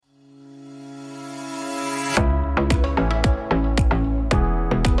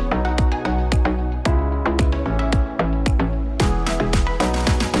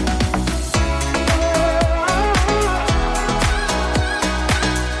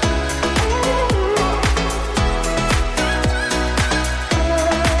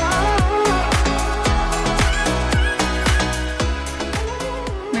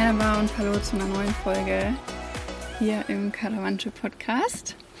hier im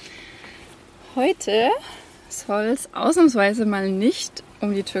Geheimtipp-Podcast. Heute soll es ausnahmsweise mal nicht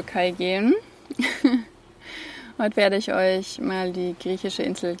um die Türkei gehen. Heute werde ich euch mal die griechische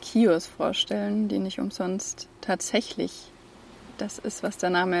Insel Chios vorstellen, die nicht umsonst tatsächlich das ist, was der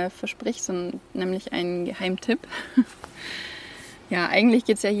Name verspricht, sondern nämlich ein Geheimtipp. Ja, eigentlich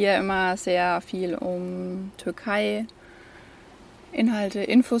geht es ja hier immer sehr viel um Türkei, Inhalte,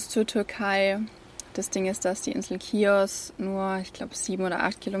 Infos zur Türkei. Das Ding ist, dass die Insel Chios nur, ich glaube, 7 oder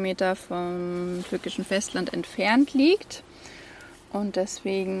 8 Kilometer vom türkischen Festland entfernt liegt und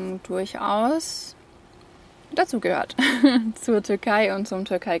deswegen durchaus dazugehört zur Türkei und zum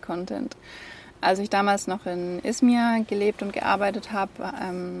Türkei-Content. Als ich damals noch in Izmir gelebt und gearbeitet habe,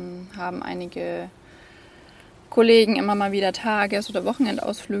 haben einige Kollegen immer mal wieder Tages- oder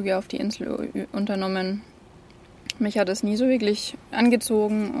Wochenendausflüge auf die Insel unternommen. Mich hat es nie so wirklich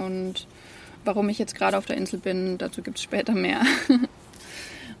angezogen und warum ich jetzt gerade auf der Insel bin, dazu gibt es später mehr.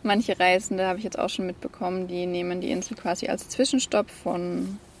 Manche Reisende habe ich jetzt auch schon mitbekommen, die nehmen die Insel quasi als Zwischenstopp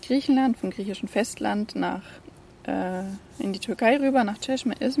von Griechenland, vom griechischen Festland in die Türkei rüber, nach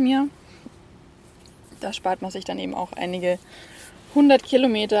Izmir. Da spart man sich dann eben auch einige 100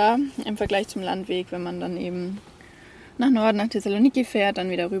 Kilometer im Vergleich zum Landweg, wenn man dann eben nach Norden, nach Thessaloniki fährt, dann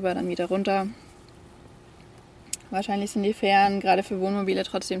wieder rüber, dann wieder runter. Wahrscheinlich sind die Fähren gerade für Wohnmobile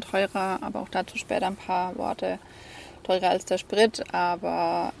trotzdem teurer, aber auch dazu später ein paar Worte. Teurer als der Sprit,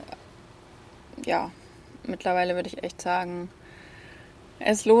 aber ja, mittlerweile würde ich echt sagen,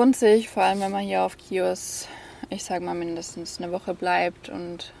 es lohnt sich, vor allem wenn man hier auf Chios, ich sage mal, mindestens eine Woche bleibt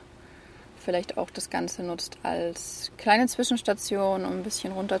und vielleicht auch das Ganze nutzt als kleine Zwischenstation, um ein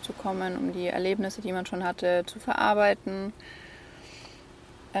bisschen runterzukommen, um die Erlebnisse, die man schon hatte, zu verarbeiten.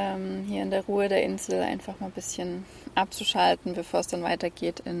 Hier in der Ruhe der Insel einfach mal ein bisschen abzuschalten, bevor es dann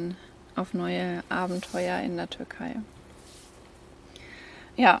weitergeht auf neue Abenteuer in der Türkei.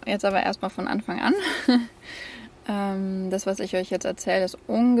 Ja, jetzt aber erstmal von Anfang an. Das, was ich euch jetzt erzähle, ist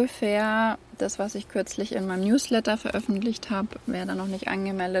ungefähr das, was ich kürzlich in meinem Newsletter veröffentlicht habe. Wer da noch nicht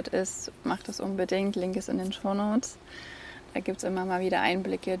angemeldet ist, macht das unbedingt. Link ist in den Shownotes. Da gibt es immer mal wieder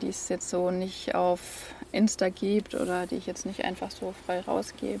Einblicke, die es jetzt so nicht auf Insta gibt oder die ich jetzt nicht einfach so frei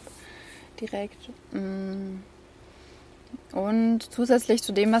rausgebe direkt. Und zusätzlich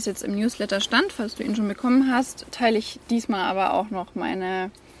zu dem, was jetzt im Newsletter stand, falls du ihn schon bekommen hast, teile ich diesmal aber auch noch meine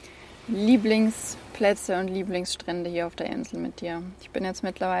Lieblingsplätze und Lieblingsstrände hier auf der Insel mit dir. Ich bin jetzt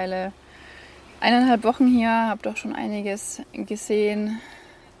mittlerweile 1,5 Wochen hier, habe doch schon einiges gesehen,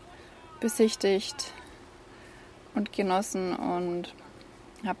 besichtigt und genossen und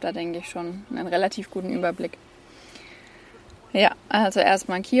habe da, denke ich, schon einen relativ guten Überblick. Ja, also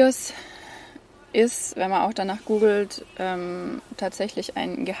erstmal Chios ist, wenn man auch danach googelt, tatsächlich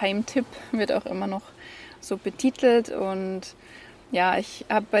ein Geheimtipp, wird auch immer noch so betitelt und ja, ich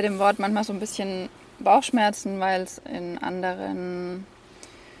habe bei dem Wort manchmal so ein bisschen Bauchschmerzen, weil es in anderen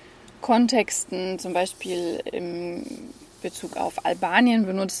Kontexten, zum Beispiel im Bezug auf Albanien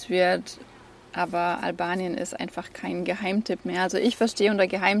benutzt wird, aber Albanien ist einfach kein Geheimtipp mehr. Also ich verstehe unter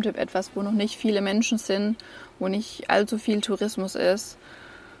Geheimtipp etwas, wo noch nicht viele Menschen sind, wo nicht allzu viel Tourismus ist.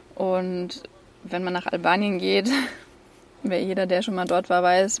 Und wenn man nach Albanien geht, jeder, der schon mal dort war,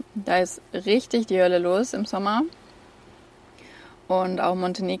 weiß, da ist richtig die Hölle los im Sommer. Und auch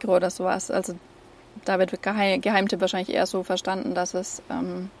Montenegro oder sowas. Also da wird Geheimtipp wahrscheinlich eher so verstanden, dass es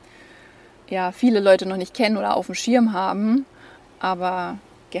viele Leute noch nicht kennen oder auf dem Schirm haben. Aber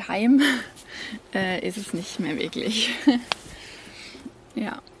geheim ist es nicht mehr wirklich.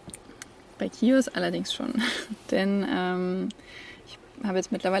 Ja, bei Chios allerdings schon. Denn ich habe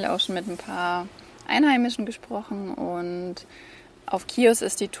jetzt mittlerweile auch schon mit ein paar Einheimischen gesprochen und auf Chios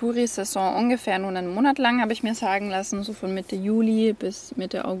ist die Touri-Saison ungefähr nur einen Monat lang, habe ich mir sagen lassen, so von Mitte Juli bis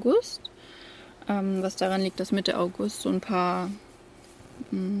Mitte August. Was daran liegt, dass Mitte August so ein paar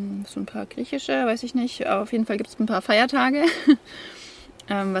griechische, weiß ich nicht, auf jeden Fall gibt es ein paar Feiertage,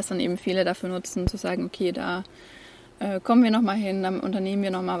 was dann eben viele dafür nutzen, zu sagen, okay, da kommen wir nochmal hin, dann unternehmen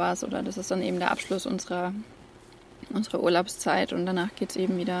wir nochmal was oder das ist dann eben der Abschluss unserer Urlaubszeit und danach geht es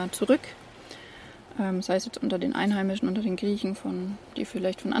eben wieder zurück. Sei es jetzt unter den Einheimischen, unter den Griechen, die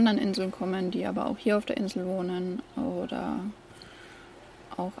vielleicht von anderen Inseln kommen, die aber auch hier auf der Insel wohnen oder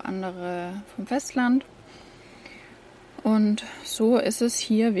auch andere vom Festland. Und so ist es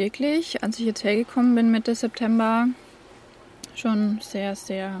hier wirklich, als ich jetzt hergekommen bin Mitte September, schon sehr,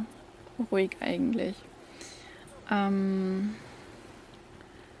 sehr ruhig eigentlich.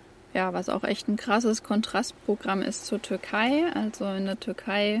 Was auch echt ein krasses Kontrastprogramm ist zur Türkei. Also in der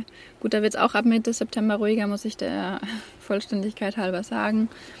Türkei, gut, da wird es auch ab Mitte September ruhiger, muss ich der Vollständigkeit halber sagen.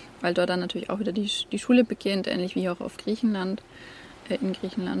 weil dort dann natürlich auch wieder die Schule beginnt, ähnlich wie auch auf Griechenland, in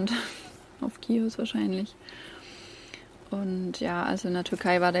Griechenland, auf Chios wahrscheinlich. Und ja, also in der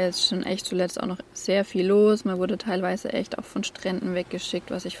Türkei war da jetzt schon echt zuletzt auch noch sehr viel los. Man wurde teilweise echt auch von Stränden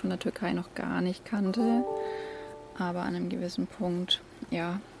weggeschickt, was ich von der Türkei noch gar nicht kannte. Aber an einem gewissen Punkt,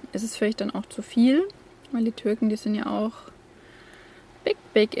 ja, ist es vielleicht dann auch zu viel, weil die Türken, die sind ja auch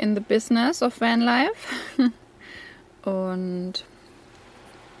big in the business of Vanlife. Und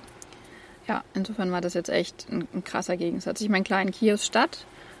ja, insofern war das jetzt echt ein krasser Gegensatz. Ich meine, klar, in Chios Stadt,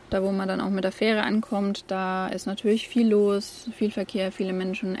 da wo man dann auch mit der Fähre ankommt, da ist natürlich viel los, viel Verkehr, viele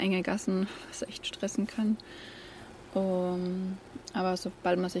Menschen, enge Gassen, was echt stressen kann. Aber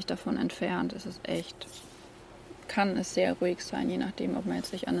sobald man sich davon entfernt, kann es sehr ruhig sein, je nachdem, ob man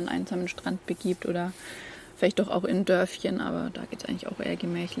jetzt sich an einen einsamen Strand begibt oder vielleicht doch auch in Dörfchen, aber da geht es eigentlich auch eher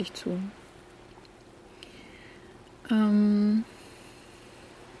gemächlich zu.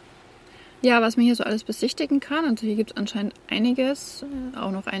 Ja, was man hier so alles besichtigen kann, also hier gibt es anscheinend einiges,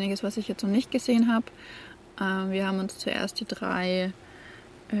 auch noch einiges, was ich jetzt noch nicht gesehen habe. Wir haben uns zuerst die 3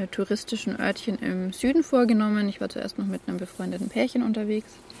 touristischen Örtchen im Süden vorgenommen. Ich war zuerst noch mit einem befreundeten Pärchen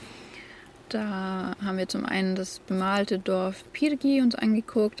unterwegs. Da haben wir zum einen das bemalte Dorf Pirgi uns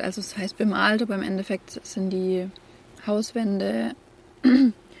angeguckt. Also es heißt bemalt, aber im Endeffekt sind die Hauswände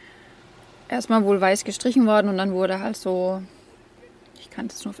erstmal wohl weiß gestrichen worden und dann wurde halt so, ich kann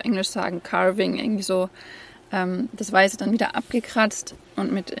es nur auf Englisch sagen, Carving, irgendwie so das Weiße dann wieder abgekratzt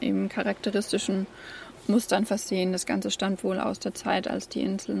und mit eben charakteristischen Mustern versehen. Das Ganze stammt wohl aus der Zeit, als die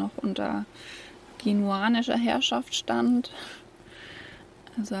Insel noch unter genuanischer Herrschaft stand.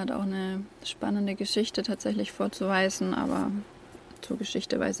 Also hat auch eine spannende Geschichte tatsächlich vorzuweisen, aber zur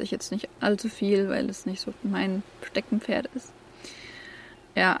Geschichte weiß ich jetzt nicht allzu viel, weil es nicht so mein Steckenpferd ist.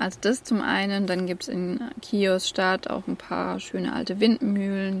 Ja, also das zum einen. Dann gibt es in Chios Stadt auch ein paar schöne alte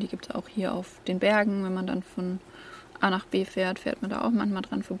Windmühlen. Die gibt es auch hier auf den Bergen. Wenn man dann von A nach B fährt, fährt man da auch manchmal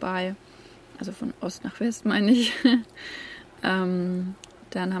dran vorbei. Also von Ost nach West meine ich. Dann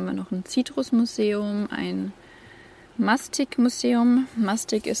haben wir noch ein Zitrusmuseum, ein Mastikmuseum.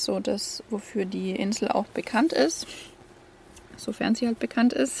 Mastik ist so das, wofür die Insel auch bekannt ist. Sofern sie halt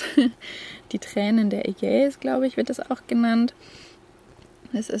bekannt ist. Die Tränen der Ägäis, glaube ich, wird das auch genannt.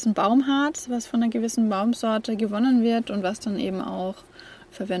 Es ist ein Baumharz, was von einer gewissen Baumsorte gewonnen wird und was dann eben auch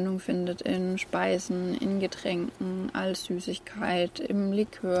Verwendung findet in Speisen, in Getränken, als Süßigkeit, im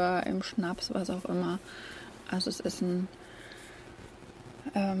Likör, im Schnaps, was auch immer. Also es ist ein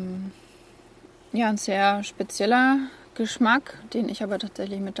sehr spezieller Geschmack, den ich aber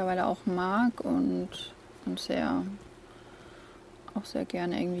tatsächlich mittlerweile auch mag und sehr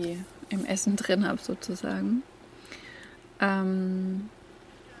gerne irgendwie im Essen drin habe sozusagen.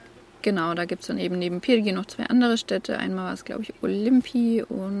 Genau, da gibt es dann eben neben Pirgi noch 2 andere Städte. Einmal war es, glaube ich, Olympi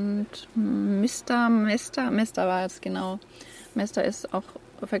und Mesta war es, genau. Mesta ist auch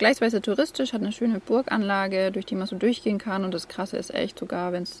vergleichsweise touristisch, hat eine schöne Burganlage, durch die man so durchgehen kann. Und das Krasse ist echt,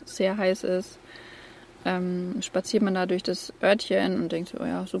 sogar wenn es sehr heiß ist, spaziert man da durch das Örtchen und denkt so, oh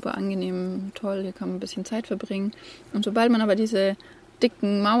ja, super angenehm, toll, hier kann man ein bisschen Zeit verbringen. Und sobald man aber diese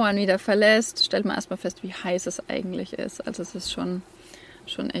dicken Mauern wieder verlässt, stellt man erstmal fest, wie heiß es eigentlich ist. Also es ist schon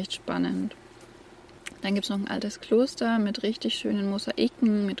echt spannend. Dann gibt es noch ein altes Kloster mit richtig schönen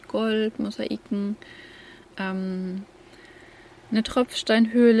Mosaiken, mit Goldmosaiken. Eine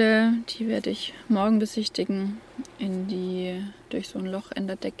Tropfsteinhöhle, die werde ich morgen besichtigen, durch so ein Loch in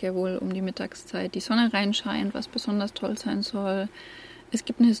der Decke, wohl um die Mittagszeit die Sonne reinscheint, was besonders toll sein soll. Es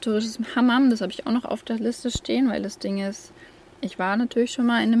gibt ein historisches Hammam, das habe ich auch noch auf der Liste stehen, weil das Ding ist, ich war natürlich schon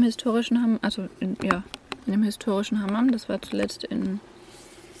mal in einem historischen Hammam, in einem historischen Hammam, das war zuletzt in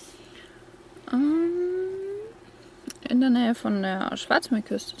der Nähe von der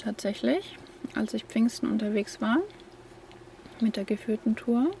Schwarzmeerküste tatsächlich, als ich Pfingsten unterwegs war mit der geführten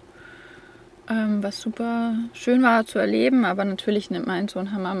Tour, was super schön war zu erleben, aber natürlich nimmt man in so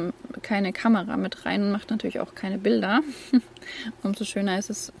ein Hammam keine Kamera mit rein und macht natürlich auch keine Bilder. Umso schöner ist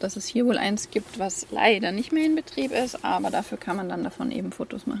es, dass es hier wohl eins gibt, was leider nicht mehr in Betrieb ist, aber dafür kann man dann davon eben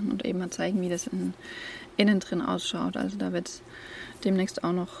Fotos machen und eben mal zeigen, wie das innen drin ausschaut. Also da wird es demnächst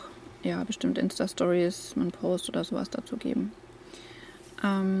auch noch bestimmt Insta-Stories, einen Post oder sowas dazu geben.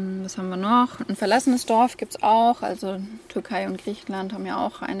 Was haben wir noch? Ein verlassenes Dorf gibt es auch. Also Türkei und Griechenland haben ja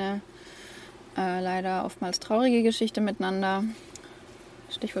auch eine leider oftmals traurige Geschichte miteinander.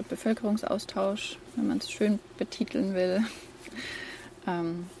 Stichwort Bevölkerungsaustausch, wenn man es schön betiteln will.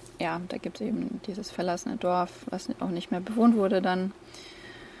 Da gibt es eben dieses verlassene Dorf, was auch nicht mehr bewohnt wurde dann.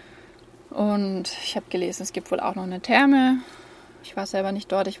 Und ich habe gelesen, es gibt wohl auch noch eine Therme. Ich war selber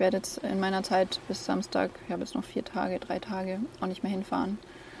nicht dort. Ich werde jetzt in meiner Zeit bis Samstag, ich habe jetzt noch 3 Tage, auch nicht mehr hinfahren.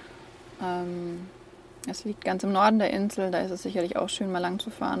 Es liegt ganz im Norden der Insel, da ist es sicherlich auch schön, mal lang zu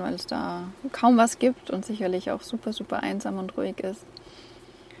fahren, weil es da kaum was gibt und sicherlich auch super, super einsam und ruhig ist.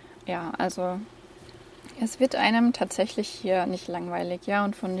 Ja, also es wird einem tatsächlich hier nicht langweilig, ja,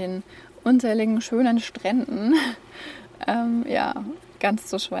 und von den unzähligen schönen Stränden, ja, ganz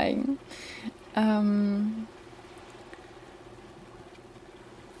zu schweigen.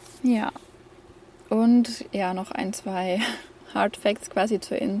 Ja, und ja, noch ein, zwei Hard Facts quasi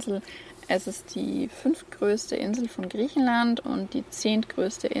zur Insel. Es ist die 5. größte Insel von Griechenland und die 10.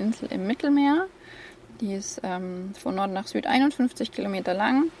 größte Insel im Mittelmeer. Die ist von Norden nach Süd 51 Kilometer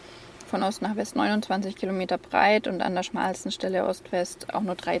lang, von Ost nach West 29 Kilometer breit und an der schmalsten Stelle Ost-West auch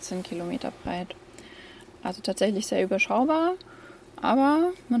nur 13 Kilometer breit. Also tatsächlich sehr überschaubar,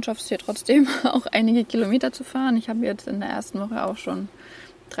 aber man schafft es hier trotzdem auch einige Kilometer zu fahren. Ich habe jetzt in der ersten Woche auch schon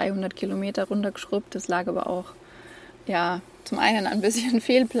 300 Kilometer runtergeschrubbt. Das lag aber auch, ja, zum einen ein bisschen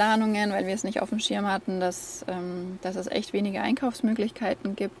Fehlplanungen, weil wir es nicht auf dem Schirm hatten, dass es echt wenige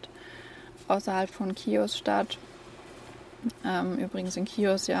Einkaufsmöglichkeiten gibt außerhalb von Chios Stadt. Übrigens in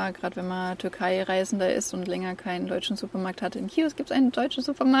Chios, ja, gerade wenn man Türkei-Reisender ist und länger keinen deutschen Supermarkt hatte, in Chios gibt es einen deutschen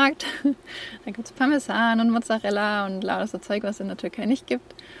Supermarkt. Da gibt es Parmesan und Mozzarella und lauter so Zeug, was es in der Türkei nicht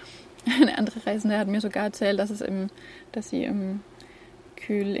gibt. Eine andere Reisende hat mir sogar erzählt, dass sie in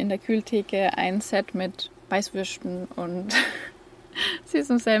der Kühltheke ein Set mit Weißwürsten und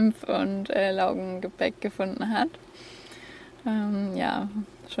süßem Senf und Laugengebäck gefunden hat. Ja,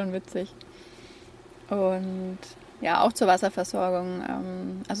 schon witzig. Und ja, auch zur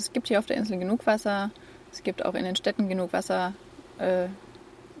Wasserversorgung. Also es gibt hier auf der Insel genug Wasser. Es gibt auch in den Städten genug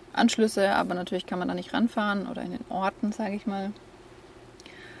Wasseranschlüsse, aber natürlich kann man da nicht ranfahren oder in den Orten, sage ich mal.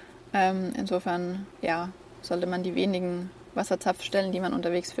 Insofern, ja, sollte man die wenigen Wasserzapfstellen, die man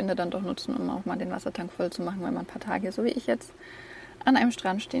unterwegs findet, dann doch nutzen, um auch mal den Wassertank voll zu machen, wenn man ein paar Tage, so wie ich jetzt, an einem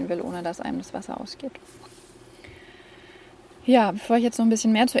Strand stehen will, ohne dass einem das Wasser ausgeht. Ja, bevor ich jetzt noch ein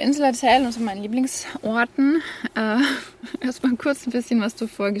bisschen mehr zur Insel erzähle und zu meinen Lieblingsorten, erstmal kurz ein bisschen was zur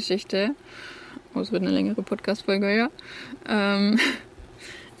Vorgeschichte. Oh, es wird eine längere Podcast-Folge, ja.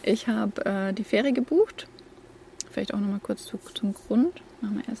 Ich habe die Fähre gebucht. Vielleicht auch nochmal kurz zum Grund.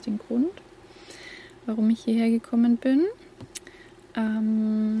 Machen wir erst den Grund, warum ich hierher gekommen bin.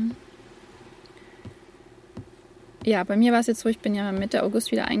 Ja, bei mir war es jetzt so, ich bin ja Mitte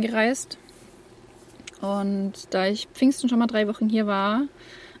August wieder eingereist. Und da ich Pfingsten schon mal 3 Wochen hier war,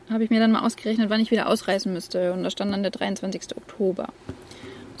 habe ich mir dann mal ausgerechnet, wann ich wieder ausreisen müsste. Und da stand dann der 23. Oktober.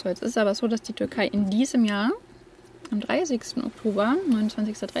 So, jetzt ist es aber so, dass die Türkei in diesem Jahr, am 30. Oktober,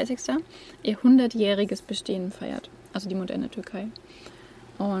 29. 30. ihr 100-jähriges Bestehen feiert. Also die moderne Türkei.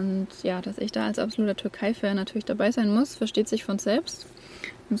 Und ja, dass ich da als absoluter Türkei-Fan natürlich dabei sein muss, versteht sich von selbst.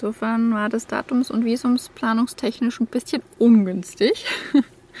 Insofern war das datums- und visumsplanungstechnisch ein bisschen ungünstig.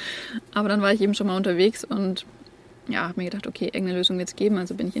 Aber dann war ich eben schon mal unterwegs und ja, habe mir gedacht, okay, irgendeine Lösung wird es geben.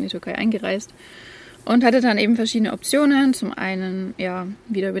 Also bin ich in die Türkei eingereist und hatte dann eben verschiedene Optionen. Zum einen, ja,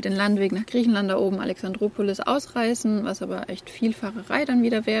 wieder über den Landweg nach Griechenland da oben, Alexandroupolis ausreisen, was aber echt viel Fahrerei dann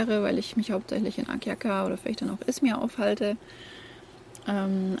wieder wäre, weil ich mich hauptsächlich in Akyaka oder vielleicht dann auch Izmir aufhalte.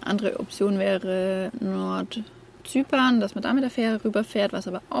 Andere Option wäre Nordzypern, dass man da mit der Fähre rüberfährt, was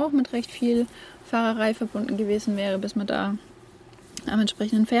aber auch mit recht viel Fahrerei verbunden gewesen wäre, bis man da am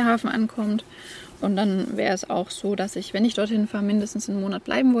entsprechenden Fährhafen ankommt. Und dann wäre es auch so, dass ich, wenn ich dorthin fahre, mindestens einen Monat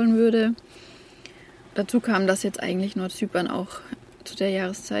bleiben wollen würde. Dazu kam, dass jetzt eigentlich Nordzypern auch zu der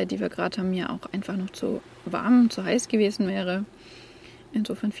Jahreszeit, die wir gerade haben, mir auch einfach noch zu warm, zu heiß gewesen wäre.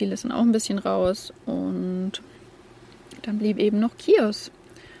 Insofern fiel es dann auch ein bisschen raus. Und dann blieb eben noch Chios.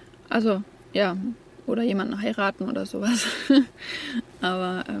 Also, ja, oder jemanden heiraten oder sowas.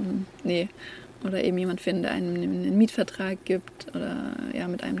 Aber, nee. Oder eben jemand finden, der einem einen Mietvertrag gibt oder ja,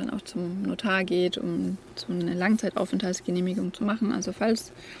 mit einem dann auch zum Notar geht, um so eine Langzeitaufenthaltsgenehmigung zu machen. Also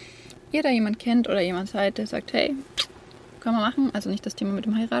falls ihr da jemand kennt oder jemand seid, der sagt, hey, kann man machen. Also nicht das Thema mit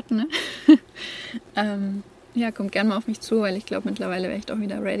dem Heiraten, ne? Ja, kommt gerne mal auf mich zu, weil ich glaube, mittlerweile wäre ich auch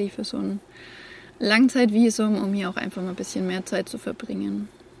wieder ready für so ein Langzeitvisum, um hier auch einfach mal ein bisschen mehr Zeit zu verbringen.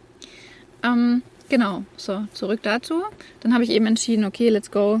 Genau, so, zurück dazu. Dann habe ich eben entschieden, okay, let's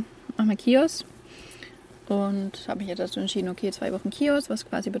go, mach mal Chios. Und habe mich jetzt dazu entschieden, okay, 2 Wochen Chios, was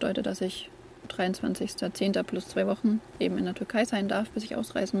quasi bedeutet, dass ich 23.10. plus 2 Wochen eben in der Türkei sein darf, bis ich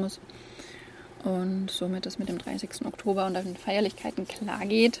ausreisen muss. Und somit es mit dem 30. Oktober und den Feierlichkeiten klar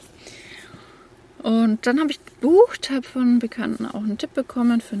geht. Und dann habe ich gebucht, habe von Bekannten auch einen Tipp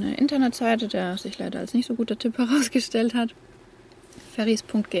bekommen für eine Internetseite, der sich leider als nicht so guter Tipp herausgestellt hat.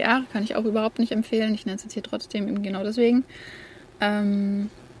 Ferries.gr kann ich auch überhaupt nicht empfehlen. Ich nenne es jetzt hier trotzdem eben genau deswegen.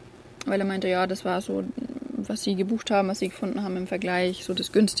 Weil er meinte, ja, das war so was sie gebucht haben, was sie gefunden haben im Vergleich, so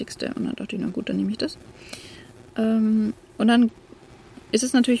das günstigste. Und dann dachte ich, na gut, dann nehme ich das. Und dann ist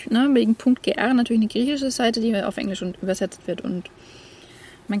es natürlich, wegen .gr natürlich eine griechische Seite, die auf Englisch übersetzt wird. Und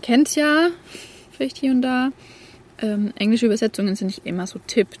man kennt es ja, vielleicht hier und da, englische Übersetzungen sind nicht immer so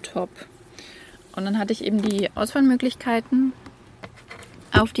tipptopp. Und dann hatte ich eben die Auswahlmöglichkeiten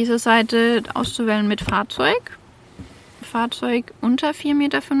auf dieser Seite auszuwählen mit Fahrzeug unter 4,25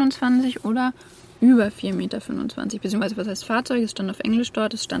 Meter oder über 4,25 Meter. Beziehungsweise, was heißt Fahrzeug? Es stand auf Englisch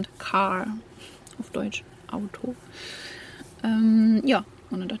dort, es stand Car, auf Deutsch Auto. Und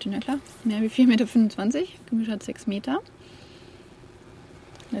dann dachte ich, na klar, mehr wie 4,25 Meter, Gemisch hat 6 Meter.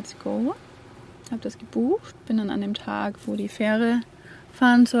 Let's go. Habe das gebucht, bin dann an dem Tag, wo die Fähre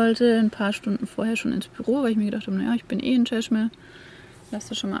fahren sollte, ein paar Stunden vorher schon ins Büro, weil ich mir gedacht habe, naja, ich bin in Tschechme, lass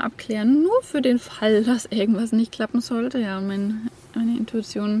das schon mal abklären, nur für den Fall, dass irgendwas nicht klappen sollte. Ja, und meine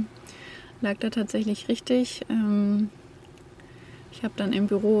Intuition lag da tatsächlich richtig. Ich habe dann im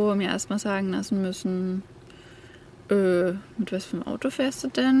Büro mir erstmal sagen lassen müssen, mit was für einem Auto fährst du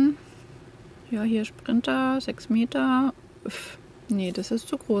denn? Ja, hier Sprinter, 6 Meter. Nee, das ist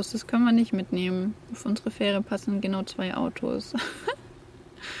zu groß, das können wir nicht mitnehmen. Auf unsere Fähre passen genau 2 Autos.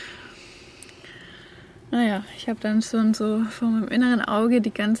 Naja, ich habe dann schon so vor meinem inneren Auge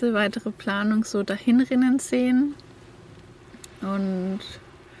die ganze weitere Planung so dahinrinnen sehen. Und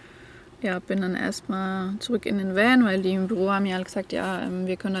ja, bin dann erstmal zurück in den Van, weil die im Büro haben ja halt gesagt, ja,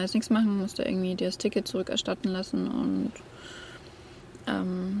 wir können da jetzt nichts machen, musst du irgendwie dir das Ticket zurückerstatten lassen und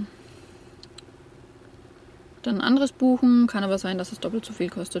dann ein anderes buchen. Kann aber sein, dass es doppelt so viel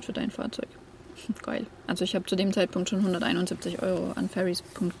kostet für dein Fahrzeug. Geil. Also ich habe zu dem Zeitpunkt schon 171 € an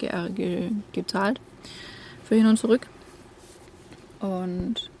ferries.gr gezahlt für hin und zurück.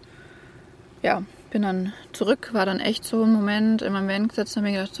 Und ja, bin dann zurück, war dann echt so ein Moment in meinem Van gesetzt und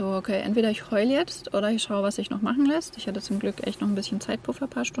habe mir gedacht, so, okay, entweder ich heule jetzt oder ich schaue, was sich noch machen lässt. Ich hatte zum Glück echt noch ein bisschen Zeitpuffer, ein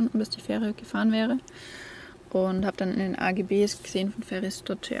paar Stunden, bis die Fähre gefahren wäre. Und habe dann in den AGBs gesehen von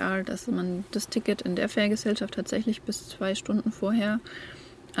ferries.gr, dass man das Ticket in der Fährgesellschaft tatsächlich bis 2 Stunden vorher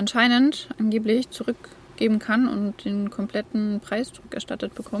angeblich zurückgeben kann und den kompletten Preis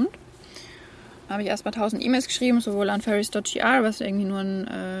zurückerstattet bekommt. Da habe ich erstmal 1000 E-Mails geschrieben, sowohl an ferries.gr, was irgendwie nur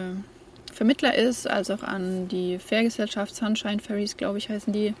ein Vermittler ist, als auch an die Fährgesellschaft Sunshine Ferries, glaube ich,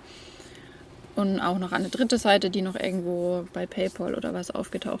 heißen die. Und auch noch an eine dritte Seite, die noch irgendwo bei PayPal oder was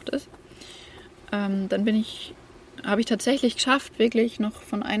aufgetaucht ist. Dann habe ich tatsächlich geschafft, wirklich noch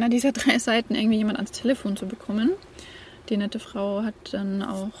von einer dieser 3 Seiten irgendwie jemand ans Telefon zu bekommen. Die nette Frau hat dann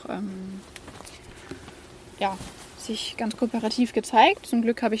auch sich ganz kooperativ gezeigt. Zum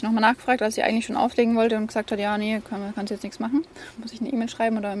Glück habe ich nochmal nachgefragt, als sie eigentlich schon auflegen wollte und gesagt hat, ja, nee, kannst jetzt nichts machen. Muss ich eine E-Mail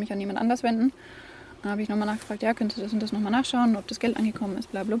schreiben oder mich an jemand anders wenden. Dann habe ich nochmal nachgefragt, ja, könntest du das und das nochmal nachschauen, ob das Geld angekommen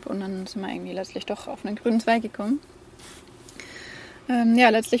ist, blablabla. Und dann sind wir irgendwie letztlich doch auf einen grünen Zweig gekommen.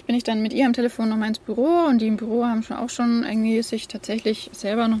 Letztlich bin ich dann mit ihr am Telefon nochmal ins Büro und die im Büro haben auch schon irgendwie sich tatsächlich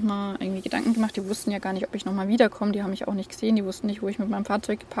selber nochmal irgendwie Gedanken gemacht. Die wussten ja gar nicht, ob ich nochmal wiederkomme. Die haben mich auch nicht gesehen. Die wussten nicht, wo ich mit meinem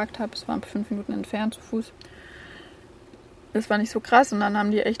Fahrzeug geparkt habe. Es waren 5 Minuten entfernt zu Fuß. Das war nicht so krass. Und dann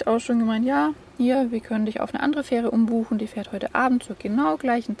haben die echt auch schon gemeint, ja, hier, wir können dich auf eine andere Fähre umbuchen. Die fährt heute Abend zur genau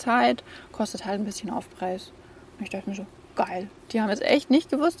gleichen Zeit. Kostet halt ein bisschen Aufpreis. Und ich dachte mir so, geil. Die haben jetzt echt nicht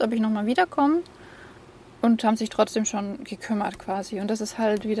gewusst, ob ich nochmal wiederkomme. Und haben sich trotzdem schon gekümmert quasi. Und das ist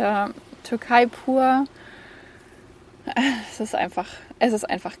halt wieder Türkei pur. Es ist einfach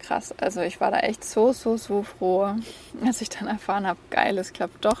krass. Also ich war da echt so froh, als ich dann erfahren habe, geil, es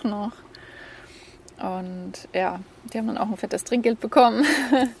klappt doch noch. Und ja, die haben dann auch ein fettes Trinkgeld bekommen.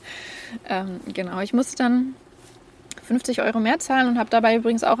 Genau, ich musste dann 50 € mehr zahlen und habe dabei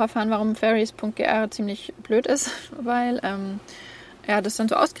übrigens auch erfahren, warum ferries.gr ziemlich blöd ist. Weil er hat das dann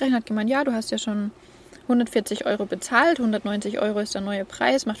so ausgerechnet, hat gemeint, ja, du hast ja schon 140 € bezahlt, 190 € ist der neue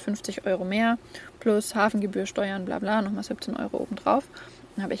Preis, macht 50 € mehr, plus Hafengebühr, Steuern, bla bla, nochmal 17 € obendrauf.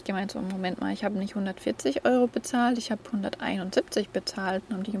 Dann habe ich gemeint, so Moment mal, ich habe nicht 140 € bezahlt, ich habe 171 bezahlt.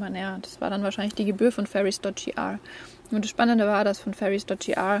 Dann haben die gemeint, ja, das war dann wahrscheinlich die Gebühr von ferries.gr. Und das Spannende war, dass von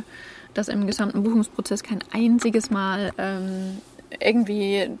ferries.gr, dass im gesamten Buchungsprozess kein einziges Mal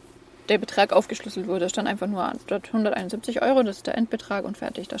irgendwie der Betrag aufgeschlüsselt wurde. Da stand einfach nur dort 171 €, das ist der Endbetrag und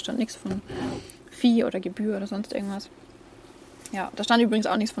fertig. Da stand nichts von Fee oder Gebühr oder sonst irgendwas. Ja, da stand übrigens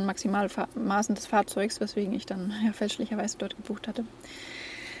auch nichts von Maximalmaßen des Fahrzeugs, weswegen ich dann fälschlicherweise dort gebucht hatte.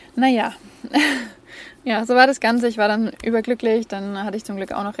 Naja, ja, so war das Ganze. Ich war dann überglücklich. Dann hatte ich zum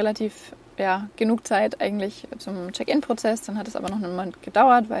Glück auch noch relativ genug Zeit eigentlich zum Check-in-Prozess. Dann hat es aber noch einen Moment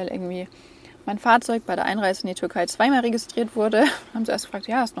gedauert, weil irgendwie mein Fahrzeug bei der Einreise in die Türkei zweimal registriert wurde. Haben sie erst gefragt,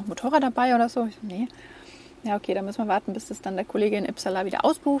 ja, ist noch Motorrad dabei oder so? Ich so, nee. Ja, okay, dann müssen wir warten, bis das dann der Kollege in Uppsala wieder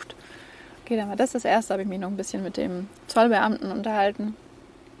ausbucht. Okay, dann war das erste. Habe ich mich noch ein bisschen mit dem Zollbeamten unterhalten.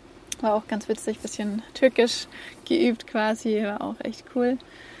 War auch ganz witzig, ein bisschen Türkisch geübt quasi, war auch echt cool.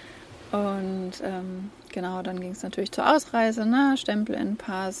 Und genau, dann ging es natürlich zur Ausreise, ne? Stempel in den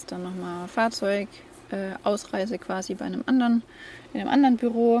Pass, dann nochmal Fahrzeug, Ausreise quasi bei in einem anderen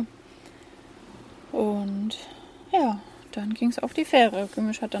Büro. Und ja, dann ging es auf die Fähre.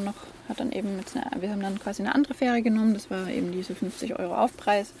 Gümüş wir haben dann quasi eine andere Fähre genommen, das war eben diese 50 €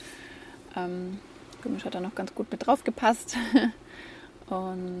 Aufpreis. Gümüş hat da noch ganz gut mit drauf gepasst.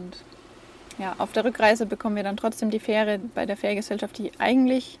 Und ja, auf der Rückreise bekommen wir dann trotzdem die Fähre bei der Fährgesellschaft, die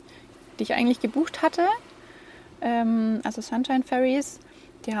ich eigentlich gebucht hatte. Also Sunshine Ferries.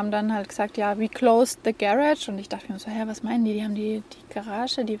 Die haben dann halt gesagt, ja, we closed the garage. Und ich dachte mir so, was meinen die? Die haben die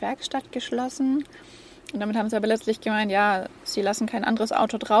Garage, die Werkstatt geschlossen. Und damit haben sie aber letztlich gemeint, ja, sie lassen kein anderes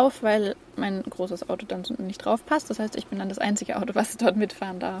Auto drauf, weil mein großes Auto dann nicht drauf passt. Das heißt, ich bin dann das einzige Auto, was dort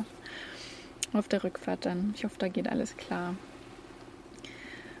mitfahren darf. Auf der Rückfahrt dann. Ich hoffe, da geht alles klar.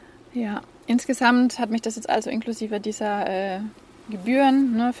 Ja, insgesamt hat mich das jetzt also inklusive dieser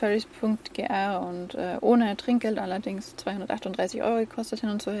Gebühren, ne, ferries.gr und ohne Trinkgeld allerdings 238 € gekostet hin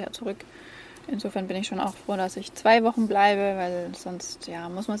und zurück. Insofern bin ich schon auch froh, dass ich 2 Wochen bleibe, weil sonst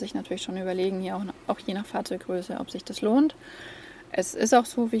muss man sich natürlich schon überlegen, hier auch je nach Fahrzeuggröße, ob sich das lohnt. Es ist auch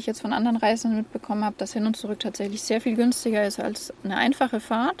so, wie ich jetzt von anderen Reisenden mitbekommen habe, dass hin und zurück tatsächlich sehr viel günstiger ist als eine einfache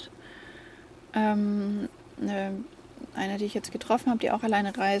Fahrt. Eine, die ich jetzt getroffen habe, die auch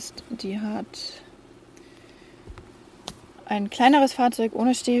alleine reist, die hat ein kleineres Fahrzeug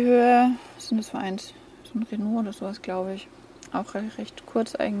ohne Stehhöhe. Was sind das für eins? So ein Renault oder sowas, glaube ich. Auch recht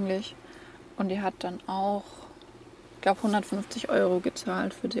kurz eigentlich. Und die hat dann auch, ich glaube, 150 €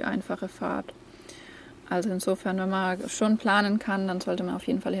 gezahlt für die einfache Fahrt. Also insofern, wenn man schon planen kann, dann sollte man auf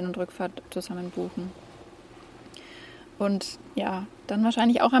jeden Fall Hin- und Rückfahrt zusammen buchen. Und ja, dann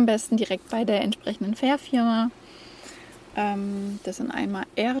wahrscheinlich auch am besten direkt bei der entsprechenden Fährfirma. Das sind einmal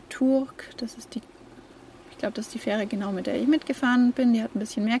Erturk, ich glaube, das ist die Fähre genau, mit der ich mitgefahren bin. Die hat ein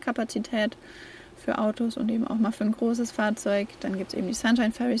bisschen mehr Kapazität für Autos und eben auch mal für ein großes Fahrzeug. Dann gibt es eben die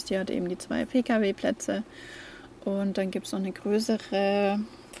Sunshine Ferries, die hat eben die 2 Pkw-Plätze. Und dann gibt es noch eine größere,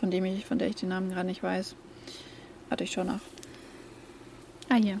 von der ich den Namen gerade nicht weiß. Warte, ich schon nach.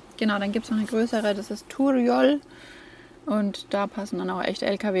 Hier, genau, dann gibt es noch eine größere, das ist Teil. Und da passen dann auch echt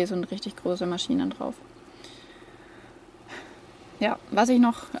LKWs und richtig große Maschinen drauf. Ja, was ich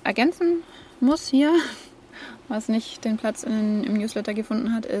noch ergänzen muss hier, was nicht den Platz im Newsletter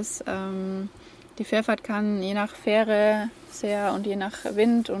gefunden hat, ist, die Fährfahrt kann je nach Fähre und je nach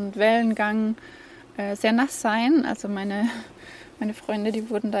Wind und Wellengang sehr nass sein. Also meine Freunde, die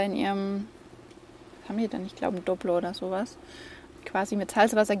wurden da in ihrem, was haben die denn? Ich glaube ein Dopplo oder sowas, quasi mit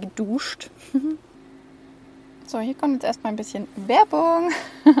Salzwasser geduscht. So, hier kommt jetzt erstmal ein bisschen Werbung.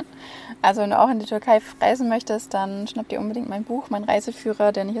 Also wenn du auch in die Türkei reisen möchtest, dann schnapp dir unbedingt mein Buch, mein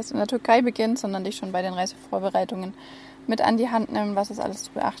Reiseführer, der nicht erst in der Türkei beginnt, sondern dich schon bei den Reisevorbereitungen mit an die Hand nimmt, was es alles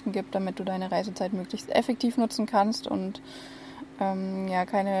zu beachten gibt, damit du deine Reisezeit möglichst effektiv nutzen kannst und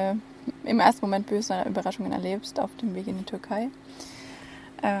keine im ersten Moment böse Überraschungen erlebst auf dem Weg in die Türkei.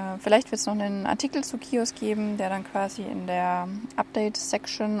 Vielleicht wird es noch einen Artikel zu Chios geben, der dann quasi in der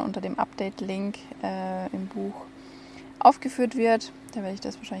Update-Section unter dem Update-Link im Buch aufgeführt wird. Da werde ich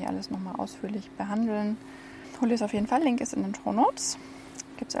das wahrscheinlich alles nochmal ausführlich behandeln. Hol dir es auf jeden Fall, Link ist in den Shownotes.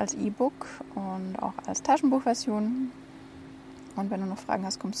 Gibt es als E-Book und auch als Taschenbuchversion. Und wenn du noch Fragen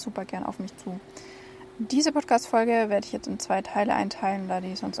hast, kommst super gern auf mich zu. Diese Podcast-Folge werde ich jetzt in 2 Teile einteilen, da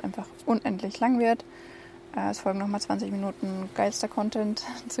die sonst einfach unendlich lang wird. Es folgen nochmal 20 Minuten geilster Content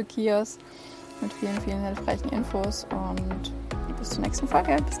zu Chios mit vielen, vielen hilfreichen Infos und bis zur nächsten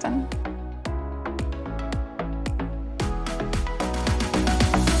Folge. Bis dann.